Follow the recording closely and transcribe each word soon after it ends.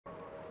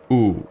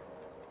Ooh.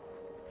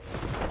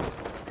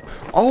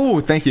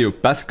 Oh, thank you.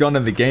 Best gun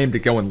in the game to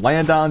go and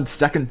land on.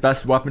 Second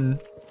best weapon.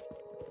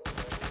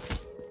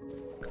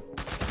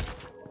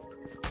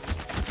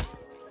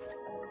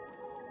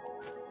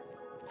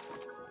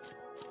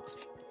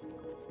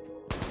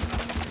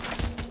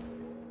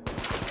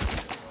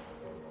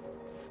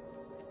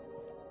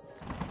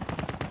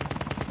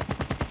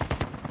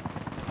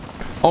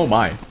 Oh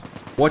my.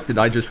 What did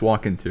I just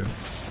walk into?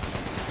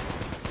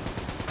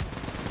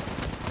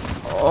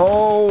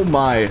 Oh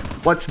my.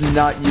 Let's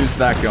not use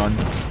that gun.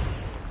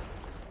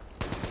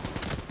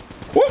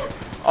 Woo!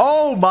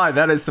 Oh my,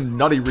 that is some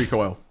nutty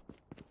recoil.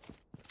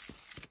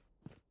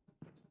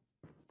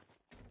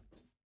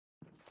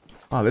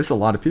 Wow, there's a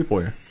lot of people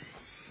here.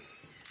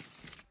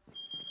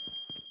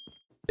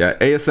 Yeah,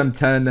 ASM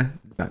 10.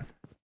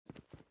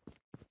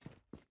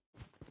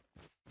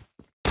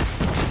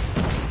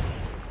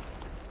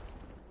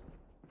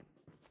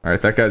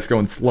 Alright, that guy's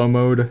going slow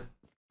mode.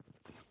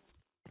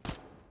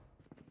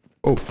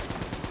 Oh. The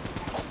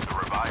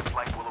revived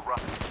flight will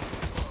erupt.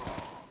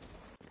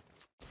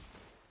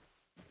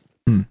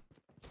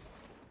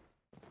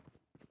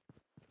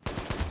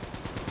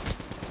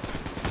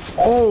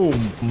 Oh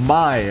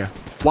my.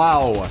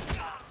 Wow.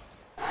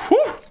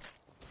 Whew.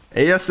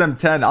 ASM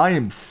 10, I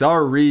am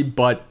sorry,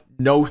 but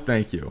no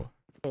thank you.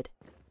 The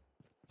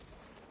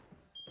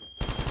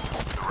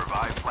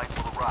revived flight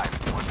will arrive.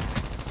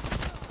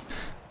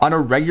 On a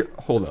regular...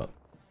 Hold up.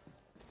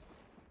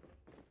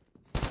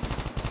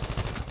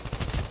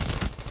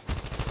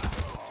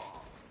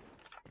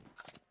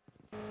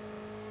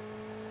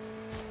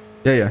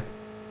 Yeah.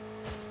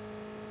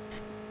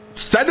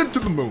 Send it to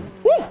the moon.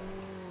 Woo!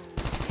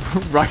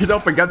 Right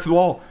up against the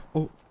wall.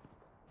 Oh.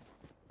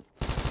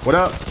 What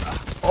up?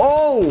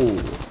 Oh!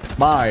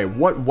 My,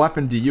 what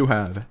weapon do you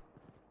have?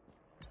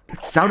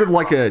 It sounded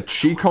like a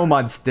Chicom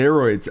on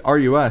steroids.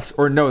 RUS.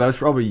 Or no, that was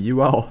probably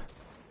UL.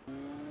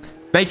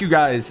 Thank you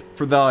guys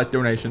for the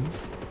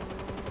donations.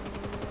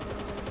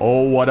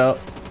 Oh, what up?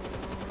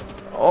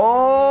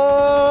 Oh!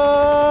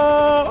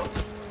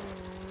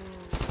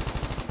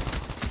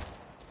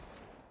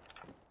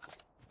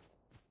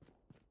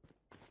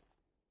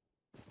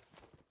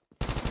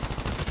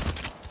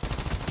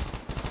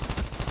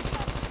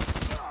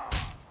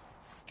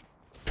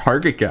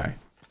 Target guy.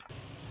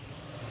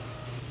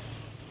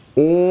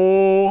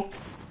 Oh!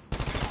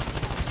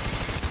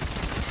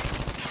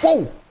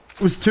 Whoa!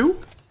 It was two?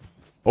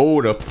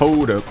 Hold up,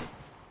 hold up.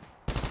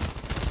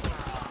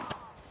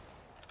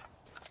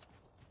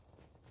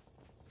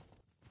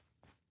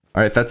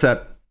 Alright, that's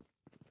that.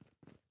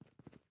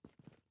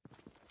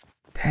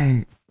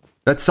 Dang.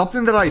 That's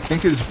something that I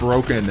think is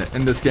broken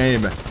in this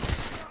game.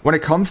 When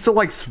it comes to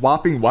like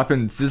swapping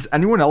weapons, does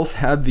anyone else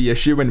have the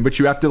issue in which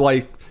you have to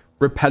like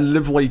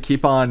repetitively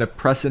keep on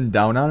pressing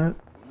down on it?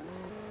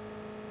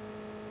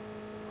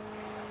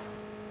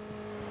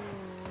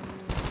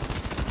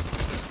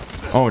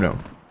 Oh no.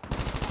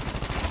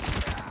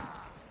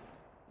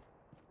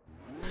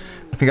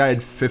 I think I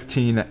had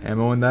 15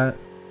 ammo in that.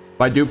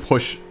 If I do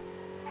push...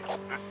 The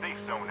safe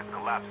zone is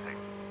collapsing.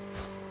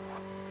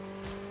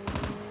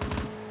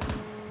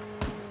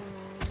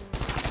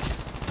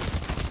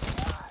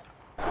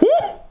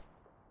 Woo!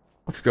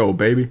 Let's go,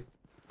 baby.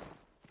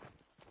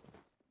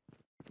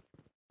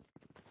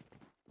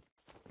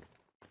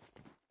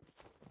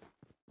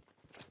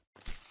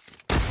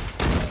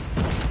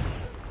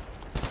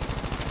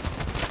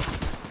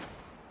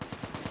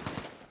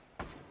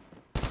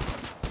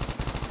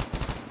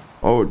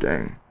 Oh,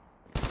 dang.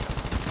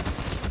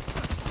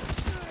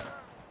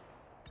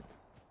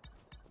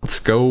 Let's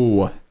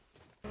go.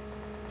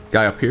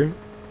 Guy up here.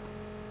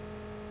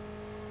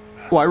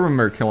 Oh, I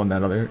remember killing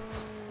that other.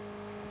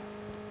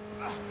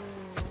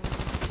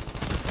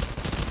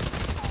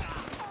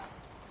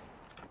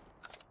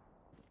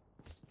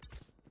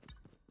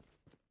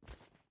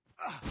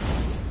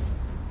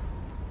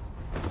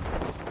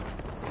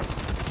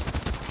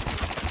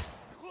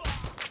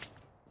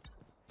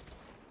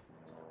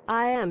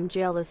 I am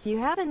jealous you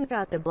haven't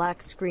got the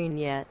black screen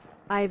yet.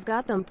 I've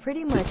got them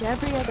pretty much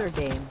every other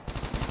game.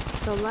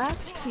 The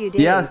last few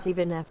days,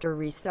 even after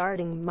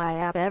restarting my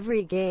app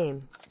every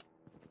game.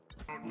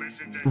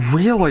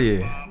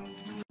 Really?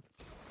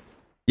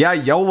 Yeah,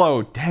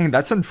 YOLO. Dang,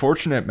 that's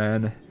unfortunate,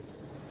 man.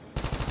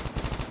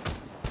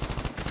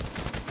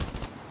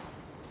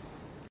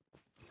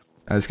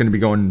 It's gonna be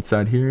going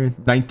inside here.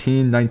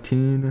 19,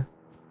 19,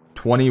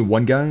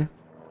 21 guy.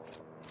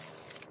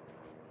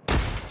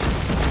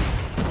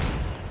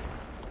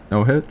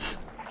 No hits.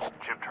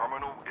 Chip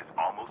terminal is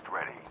almost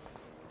ready.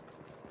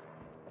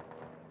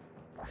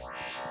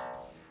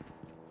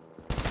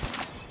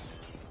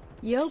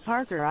 Yo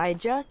Parker, I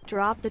just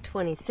dropped a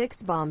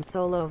 26 bomb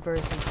solo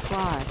versus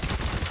squad.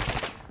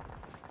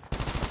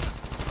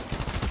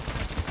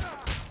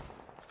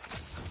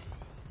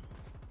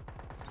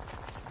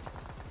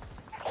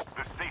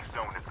 The safe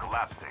zone is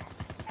collapsing.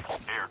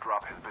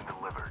 Airdrop has been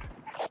delivered.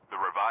 The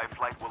revived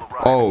flight will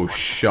arrive. Oh,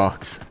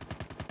 shucks.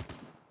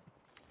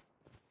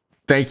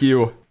 Thank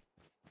you.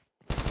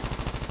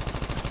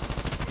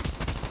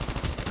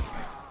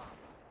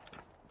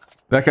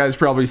 That guy's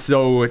probably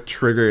so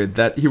triggered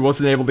that he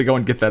wasn't able to go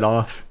and get that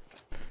off.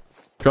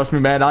 Trust me,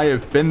 man, I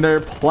have been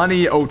there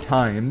plenty of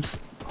times.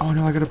 Oh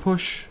no, I gotta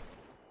push.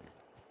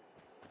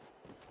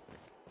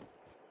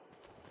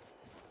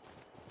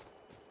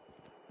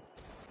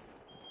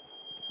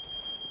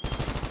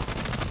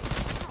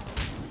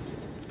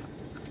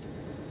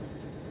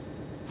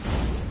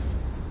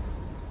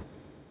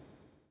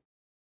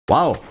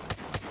 Wow.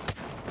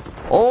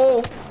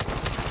 Oh!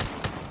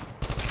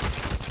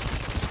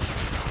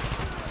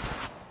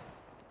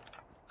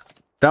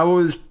 That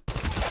was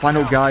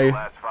final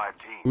guy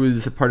who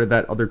was a part of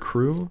that other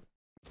crew.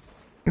 I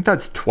think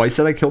that's twice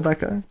that I killed that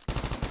guy.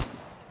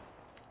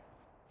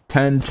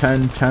 10,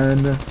 10,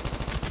 10.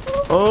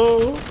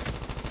 Oh!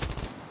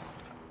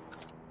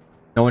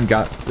 No one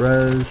got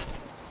rezzed.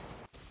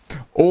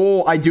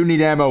 Oh, I do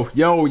need ammo.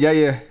 Yo, yeah,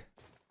 yeah.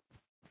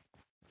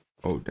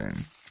 Oh,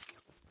 dang.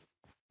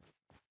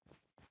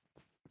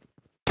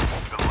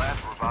 The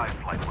last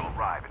revived flight will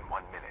arrive in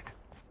 1 minute.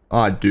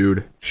 Ah,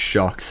 dude.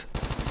 Shucks.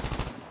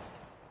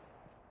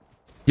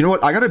 You know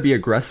what? I gotta be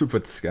aggressive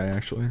with this guy,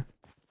 actually.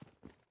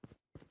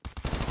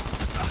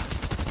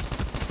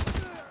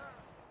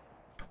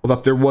 Hold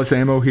up, there was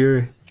ammo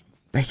here.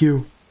 Thank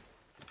you.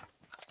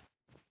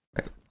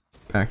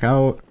 Back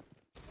out.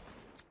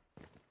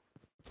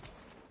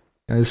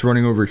 Guys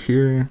running over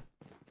here.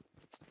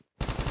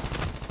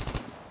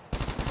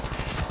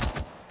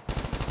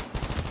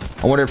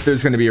 I wonder if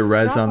there's gonna be a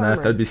res on that.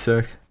 That'd be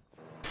sick.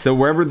 So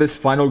wherever this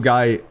final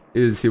guy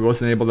is, he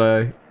wasn't able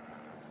to...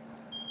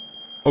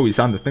 Oh, he's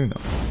on the thing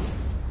though.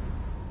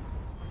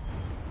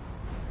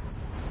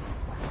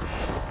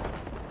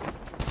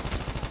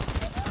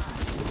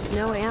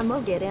 No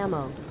ammo, get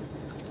ammo.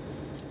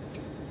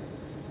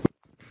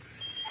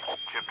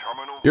 Chip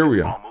terminal Here we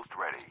is go. almost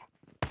ready.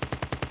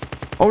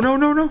 Oh no,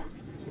 no, no.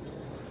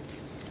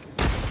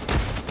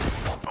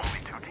 Only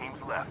 2 teams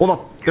left. Hold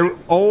up. There.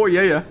 Oh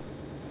yeah, yeah.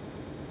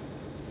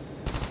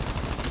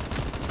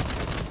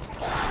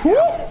 Woo!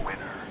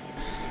 Winner.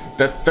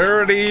 The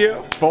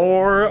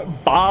 34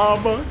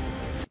 bomb.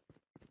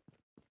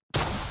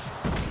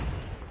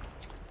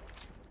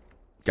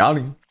 Got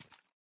him.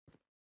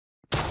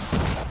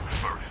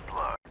 First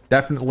blood.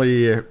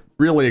 Definitely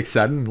really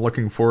excited.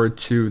 Looking forward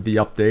to the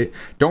update.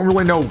 Don't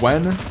really know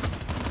when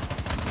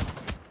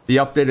the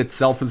update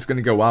itself is going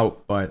to go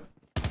out, but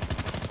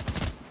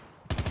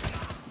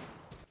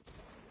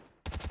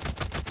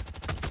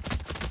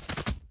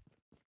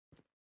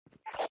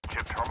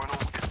Chip terminal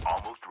is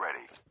almost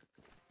ready.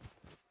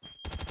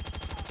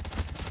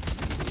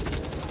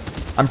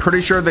 I'm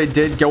pretty sure they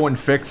did go and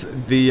fix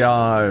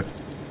the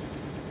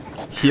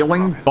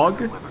healing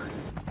bug.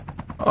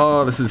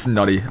 Oh, this is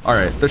nutty.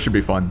 Alright, this should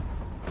be fun.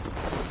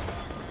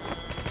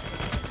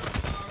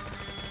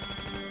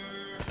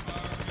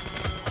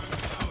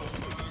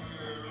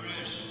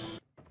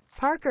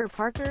 Parker of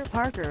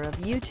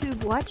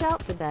YouTube, watch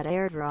out for that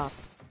airdrop.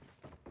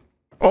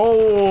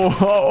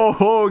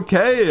 Oh,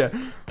 okay.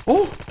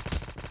 Oh.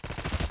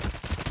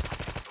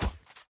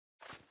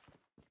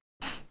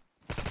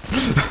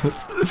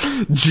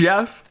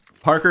 Jeff,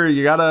 Parker,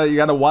 you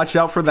gotta watch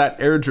out for that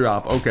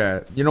airdrop.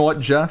 Okay, you know what,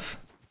 Jeff?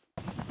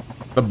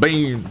 The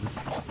beans.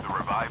 The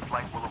revived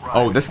flight will arrive.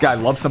 Oh, this guy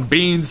loves some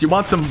beans. You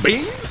want some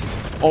beans?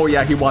 Oh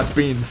yeah, he wants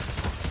beans.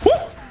 Woo!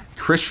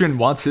 Christian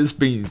wants his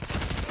beans.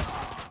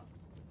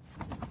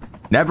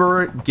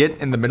 Never get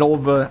in the middle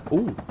of a...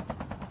 Ooh.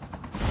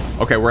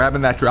 Okay, we're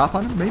having that drop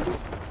on him, maybe?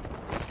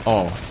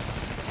 Oh.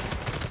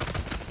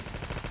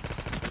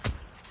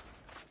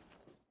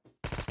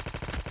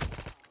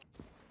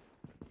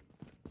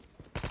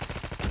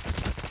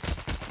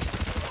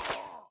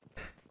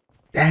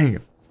 Dang.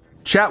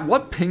 Chat,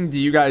 what ping do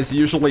you guys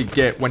usually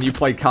get when you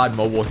play COD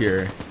Mobile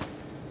here?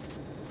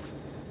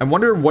 I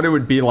wonder what it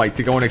would be like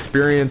to go and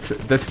experience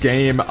this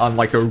game on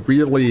like a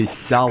really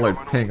solid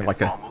ping,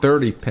 like a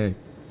 30 ping.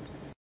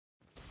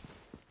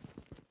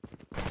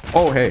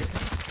 Oh, hey.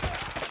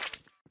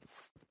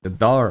 The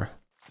dollar.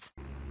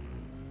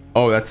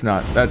 Oh, that's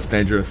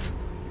dangerous.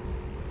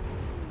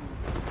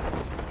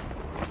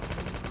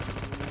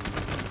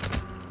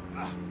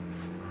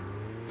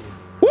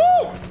 Woo!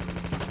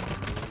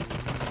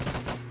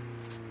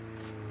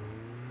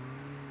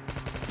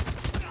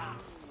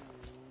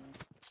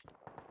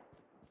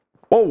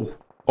 Oh,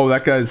 oh,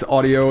 that guy's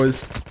audio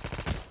is...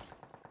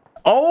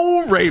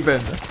 Oh,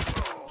 Raven.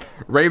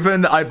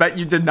 Raven, I bet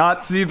you did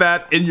not see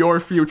that in your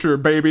future,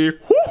 baby.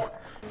 Woo!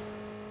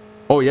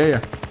 Oh, yeah,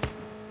 yeah.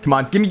 Come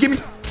on, gimme.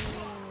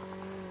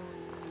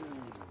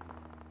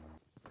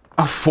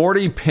 A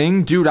 40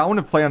 ping? Dude, I want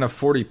to play on a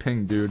 40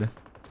 ping, dude.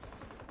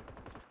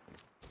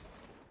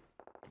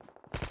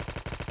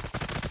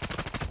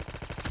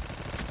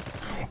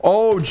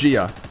 Oh,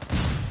 Gia.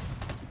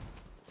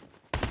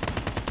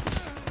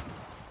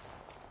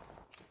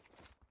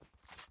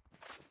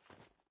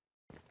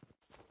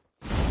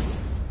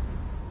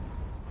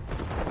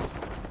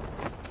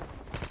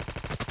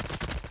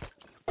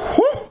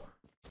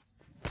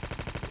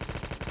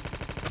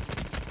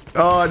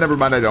 Oh, never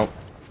mind, I don't.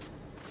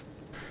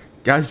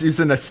 Guy's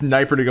using a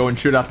sniper to go and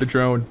shoot out the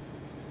drone.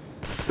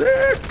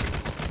 sick.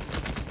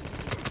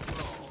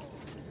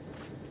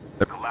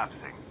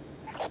 Collapsing.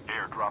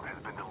 Airdrop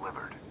has been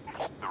delivered.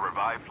 The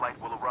revived flight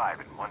will arrive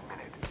in 1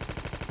 minute.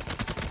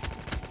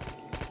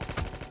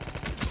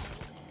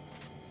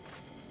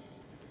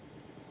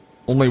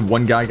 Only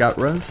one guy got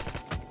res.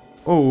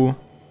 Oh.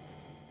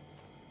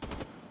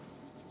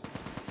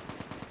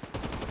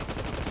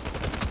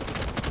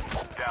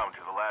 Down to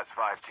the last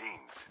 5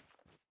 teams.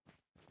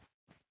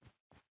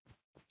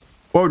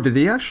 Whoa, did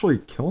he actually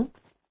kill him?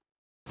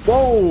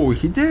 Whoa,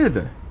 he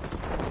did.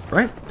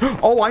 Right?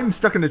 Oh, I'm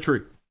stuck in a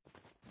tree.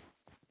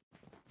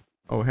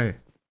 Oh, hey.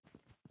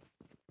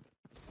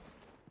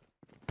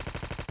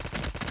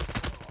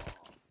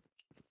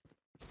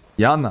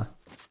 Yana.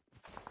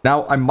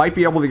 Now, I might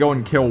be able to go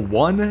and kill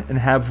one and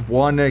have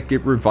one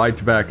get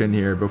revived back in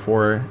here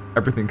before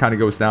everything kind of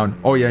goes down.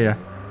 Oh, yeah, yeah.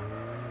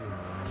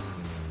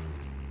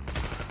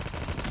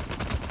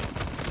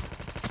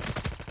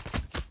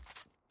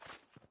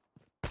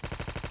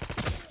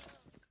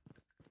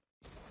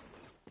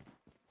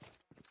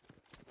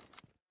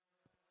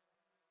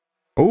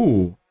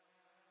 Oh.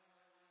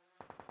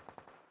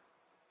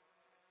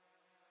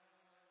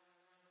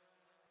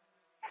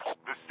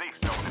 The safe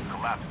zone is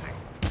collapsing.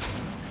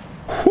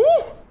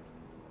 Whew!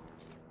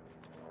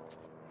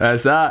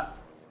 That's that.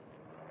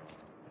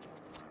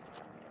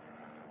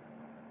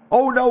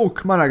 Oh no,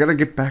 come on, I gotta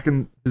get back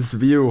in this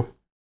view.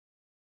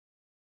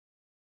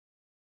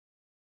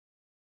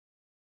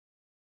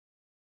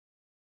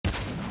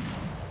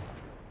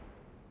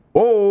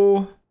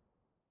 Oh.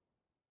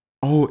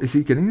 Oh, is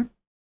he getting him?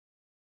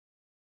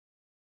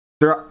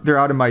 They're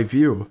out of my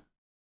view.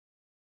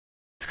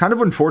 It's kind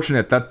of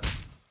unfortunate that...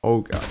 Oh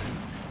god.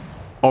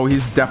 Oh,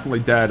 he's definitely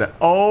dead.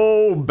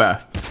 Oh,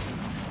 Beth.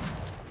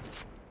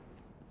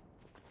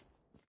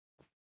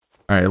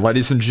 Alright,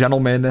 ladies and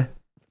gentlemen.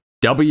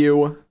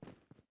 W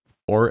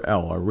or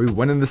L. Are we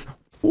winning this?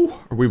 Ooh,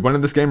 are we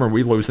winning this game or are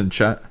we losing,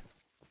 chat?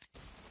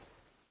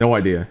 No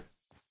idea.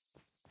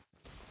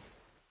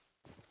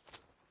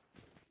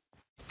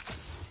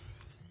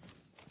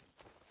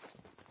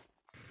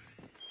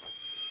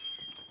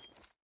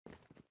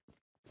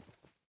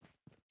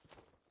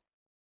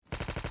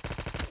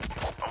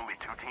 Only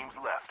 2 teams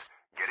left.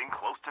 Getting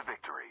close to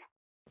victory.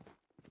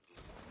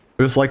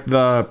 It was like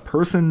the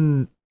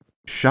person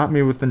shot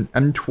me with an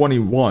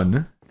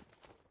M21.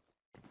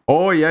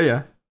 Oh, yeah,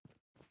 yeah.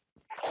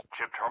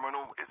 Chip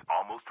terminal is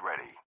almost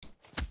ready.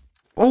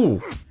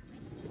 Oh.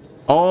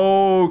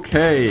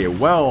 Okay,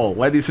 well,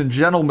 ladies and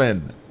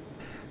gentlemen.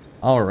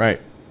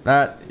 Alright,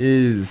 that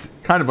is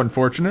kind of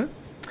unfortunate.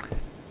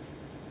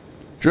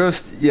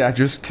 Just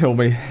kill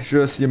me.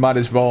 You might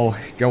as well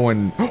go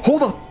and...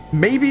 Hold up!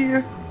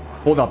 Maybe...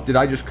 Hold up, did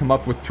I just come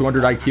up with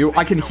 200 IQ?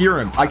 I can hear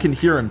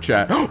him,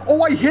 chat.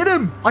 Oh, I hit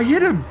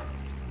him!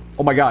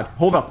 Oh my god,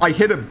 hold up, I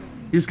hit him.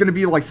 He's gonna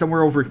be like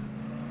somewhere over...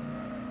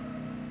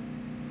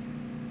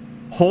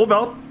 Hold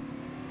up.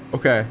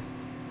 Okay.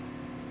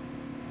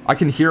 I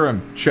can hear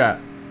him, chat.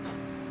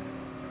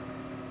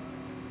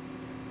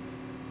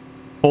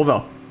 Hold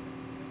up.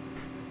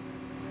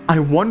 I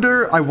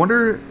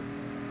wonder...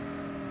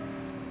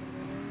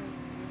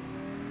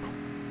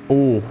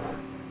 Oh.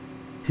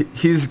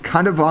 He's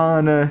kind of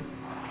on,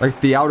 like,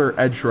 the outer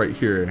edge right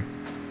here.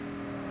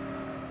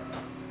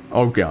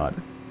 Oh, God.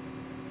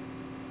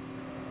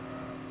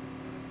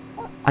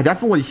 I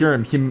definitely hear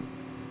him. He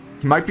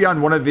might be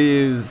on one of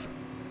these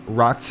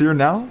rocks here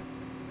now.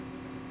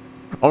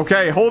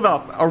 Okay, hold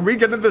up. Are we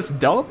getting this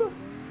dub?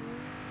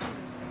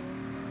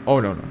 Oh,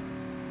 no.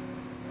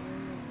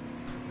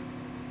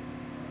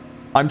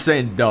 I'm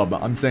saying dub.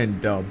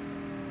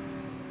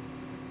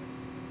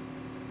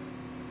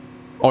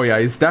 Oh yeah,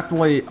 he's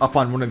definitely up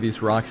on one of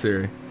these rocks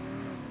here.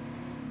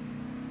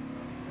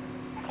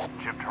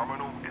 Chip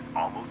terminal is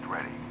almost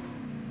ready.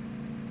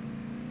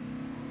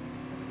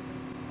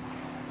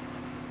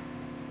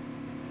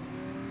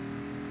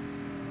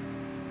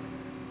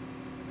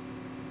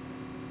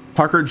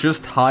 Parker,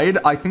 just hide.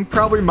 I think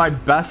probably my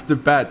best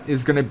bet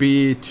is going to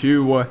be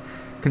to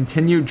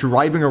continue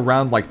driving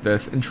around like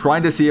this and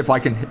trying to see if I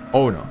can hit...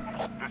 Oh no.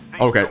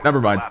 Okay, never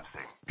mind.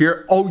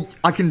 Here, oh,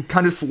 I can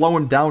kind of slow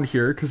him down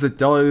here because it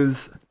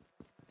does...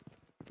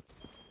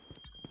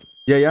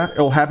 Yeah,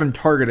 it'll have him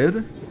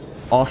targeted.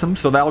 Awesome,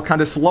 so that'll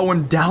kind of slow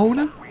him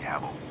down. We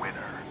have a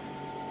winner.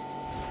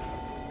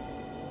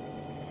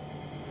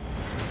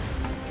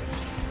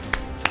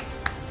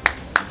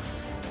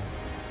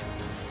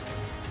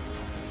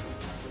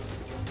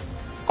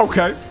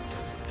 Okay.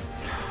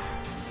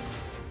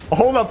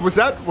 Hold up, was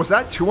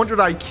that 200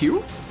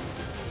 IQ?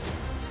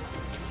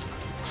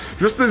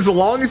 Just as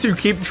long as you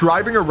keep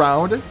driving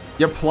around,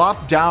 you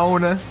plop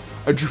down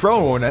a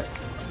drone.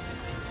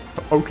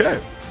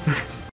 Okay.